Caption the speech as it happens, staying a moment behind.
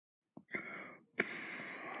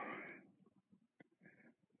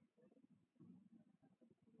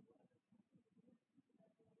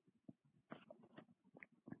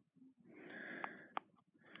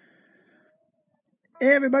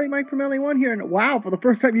Hey everybody, Mike from LA1 here, and wow, for the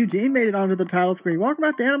first time Eugene made it onto the title screen. Welcome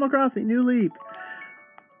back to Animal Crossing New Leaf.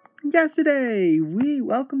 Yesterday, we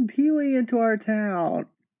welcomed Pee-wee into our town.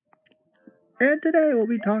 And today, we'll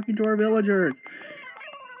be talking to our villagers.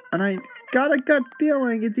 And I got a gut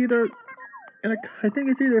feeling it's either, I think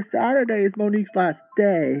it's either Saturday is Monique's last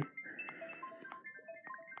day.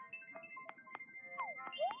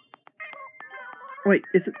 Wait,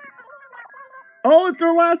 is it? Oh, it's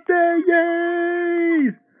her last day! Yay!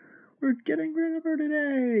 We're getting rid of her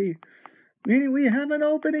today. Meaning we have an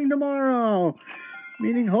opening tomorrow.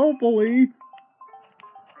 Meaning hopefully.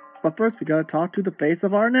 But first we gotta talk to the face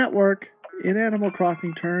of our network. In Animal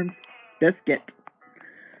Crossing terms, Biscuit.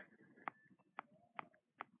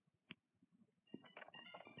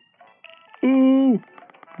 Ooh!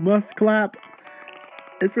 Must clap.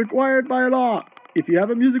 It's required by law. If you have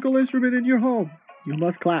a musical instrument in your home, you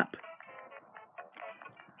must clap.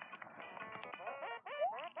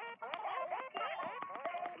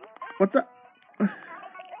 What's up?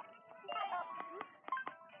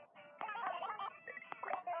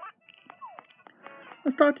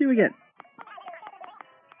 Let's talk to you again.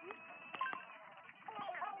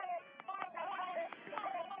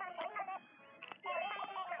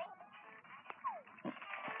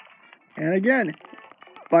 And again,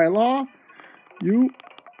 by law, you're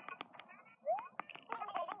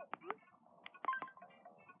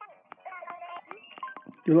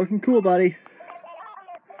looking cool, buddy.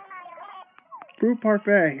 Fruit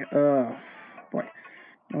parfait. Boy.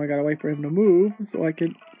 Now I gotta wait for him to move so I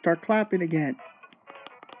can start clapping again.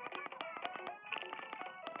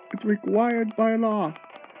 It's required by law.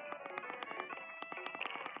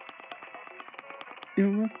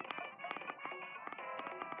 You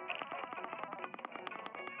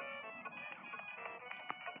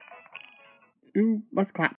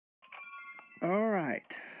must clap. Alright.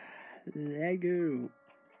 There you go.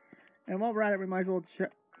 And while we're at it, we might as well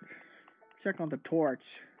check on the torch.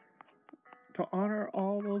 To honor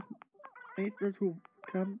all those neighbors who've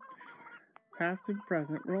come past and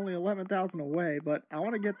present. We're only 11,000 away, but I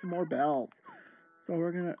want to get some more bells. So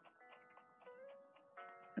we're gonna...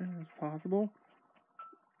 As possible.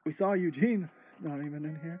 We saw Eugene not even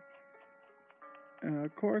in here.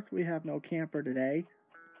 Of course, we have no camper today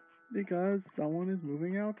because someone is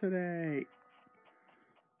moving out today.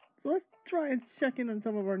 So let's try and check in on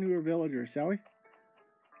some of our newer villagers, shall we?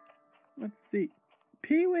 Let's see.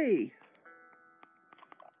 Pee-wee!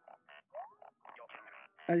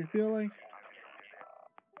 How you feeling?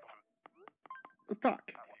 Let's talk.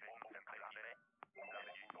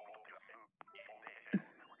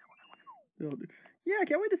 Yeah, I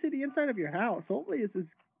can't wait to see the inside of your house. Hopefully it's as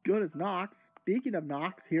good as Knox. Speaking of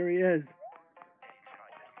Knox, here he is.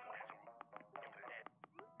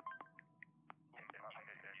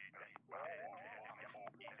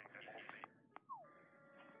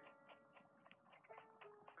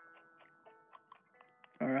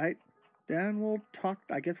 Alright. Then we'll talk.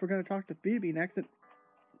 I guess we're going to talk to Phoebe next. And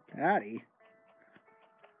Patty.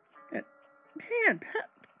 And, man,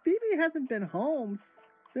 Phoebe hasn't been home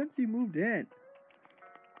since you moved in.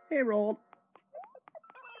 Hey, Rold.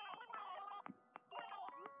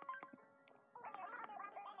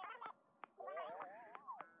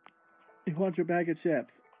 You want your bag of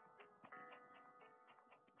chips?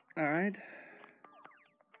 Alright.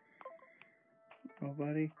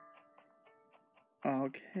 Nobody.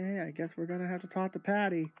 Okay, I guess we're gonna have to talk to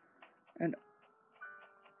Patty. And...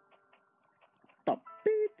 Oh,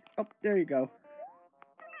 beep. Oh, there you go.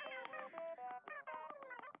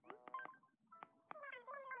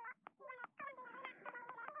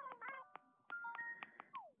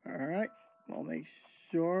 Alright, we'll make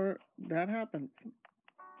sure that happens.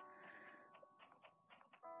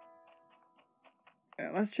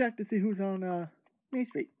 Let's check to see who's on Main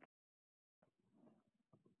Street.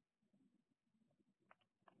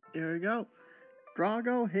 There we go.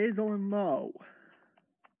 Drago, Hazel, and Mo.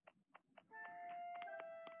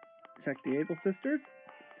 Check the Able sisters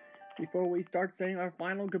before we start saying our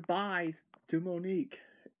final goodbyes to Monique.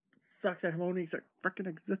 Sucks that Monique's freaking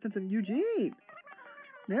existence in Eugene.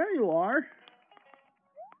 There you are.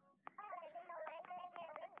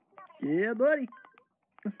 Yeah, buddy.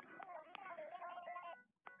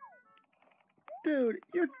 Dude,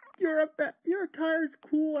 your tire's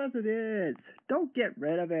cool as it is. Don't get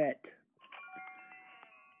rid of it.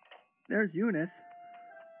 There's Eunice.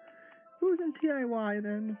 Who's in TIY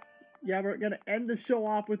then? Yeah, we're gonna end the show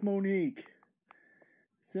off with Monique.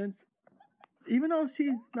 Since, even though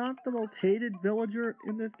she's not the most hated villager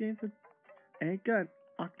in this game, ain't good.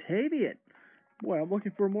 Octavian. Boy, I'm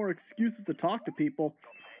looking for more excuses to talk to people.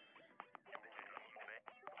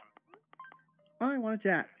 I didn't want to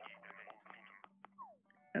chat.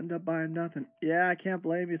 End up buying nothing. Yeah, I can't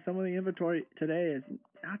blame you. Some of the inventory today is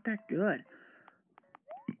not that good.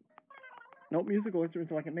 No musical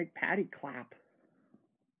instruments so I can make Patty clap.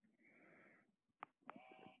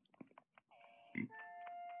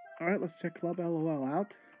 Alright, let's check Club LOL out.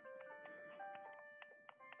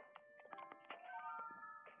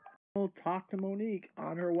 We'll talk to Monique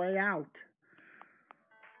on her way out.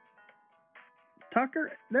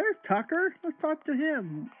 Tucker, there's Tucker. Let's talk to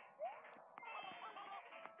him.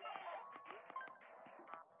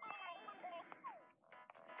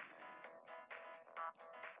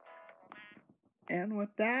 And with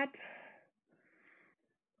that,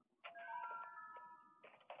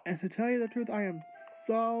 and to tell you the truth, I am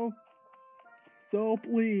so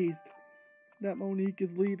pleased that Monique is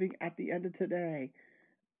leaving at the end of today.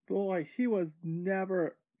 Boy, she was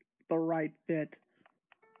never the right fit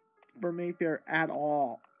for Mayfair at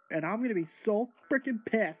all. And I'm going to be so freaking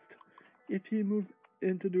pissed if she moves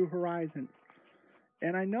into New Horizons.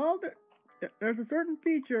 And I know that there's a certain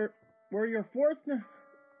feature where you're forced to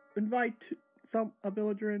invite a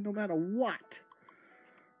villager in no matter what.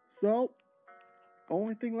 So,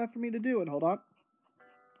 only thing left for me to do, and hold on.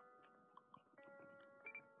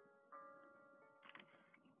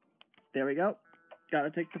 There we go.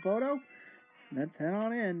 Gotta take the photo. Let's head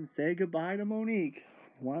on in. Say goodbye to Monique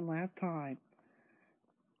one last time.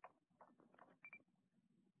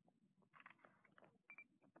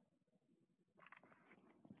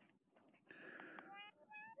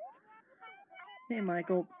 Hey,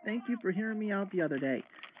 Michael. Thank you for hearing me out the other day.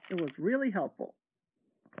 It was really helpful.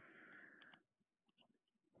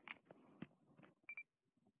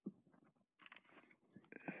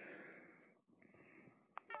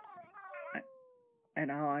 And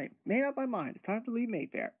now I made up my mind. It's time to leave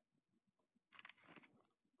Mayfair.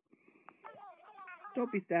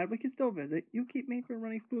 Don't be sad. We can still visit. You keep Mayfair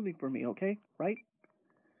running smoothly for me, okay? Right?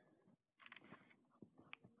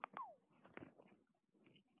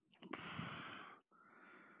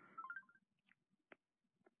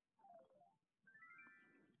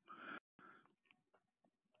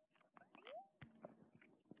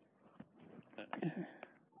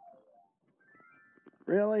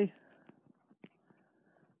 Really?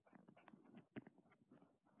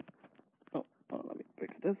 Oh, let me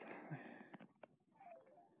fix this.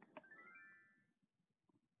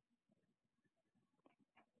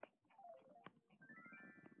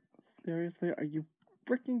 Seriously, are you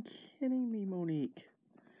freaking kidding me, Monique?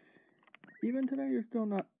 Even today, you're still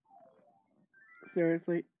not...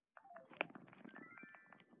 Seriously?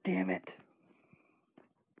 Damn it.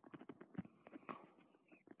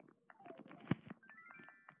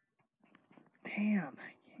 Damn,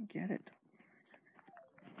 I can't get it.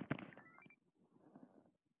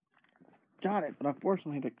 Got it, but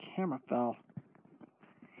unfortunately the camera fell.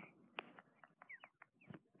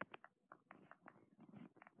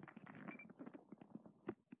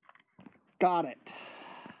 Got it.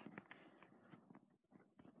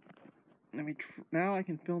 Let me now I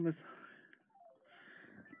can film this.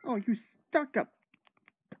 Oh, you stuck up.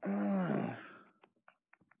 Oh,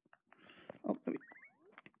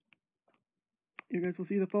 you guys will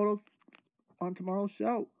see the photos on tomorrow's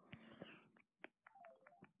show.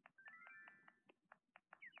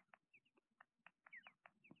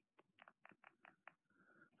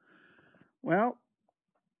 Well,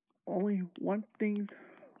 only one thing's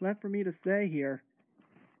left for me to say here,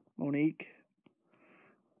 Monique.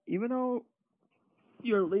 Even though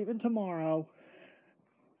you're leaving tomorrow,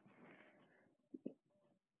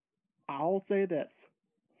 I'll say this.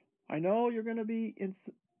 I know you're going to be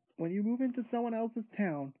when you move into someone else's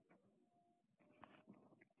town.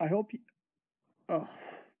 I hope you... Oh,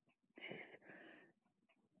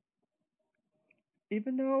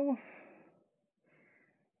 even though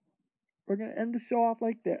we're going to end the show off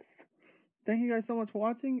like this. Thank you guys so much for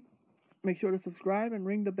watching. Make sure to subscribe and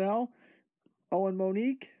ring the bell. Oh, and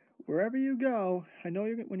Monique, wherever you go, I know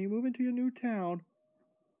when you move into your new town,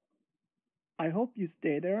 I hope you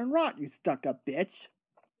stay there and rot, you stuck-up bitch.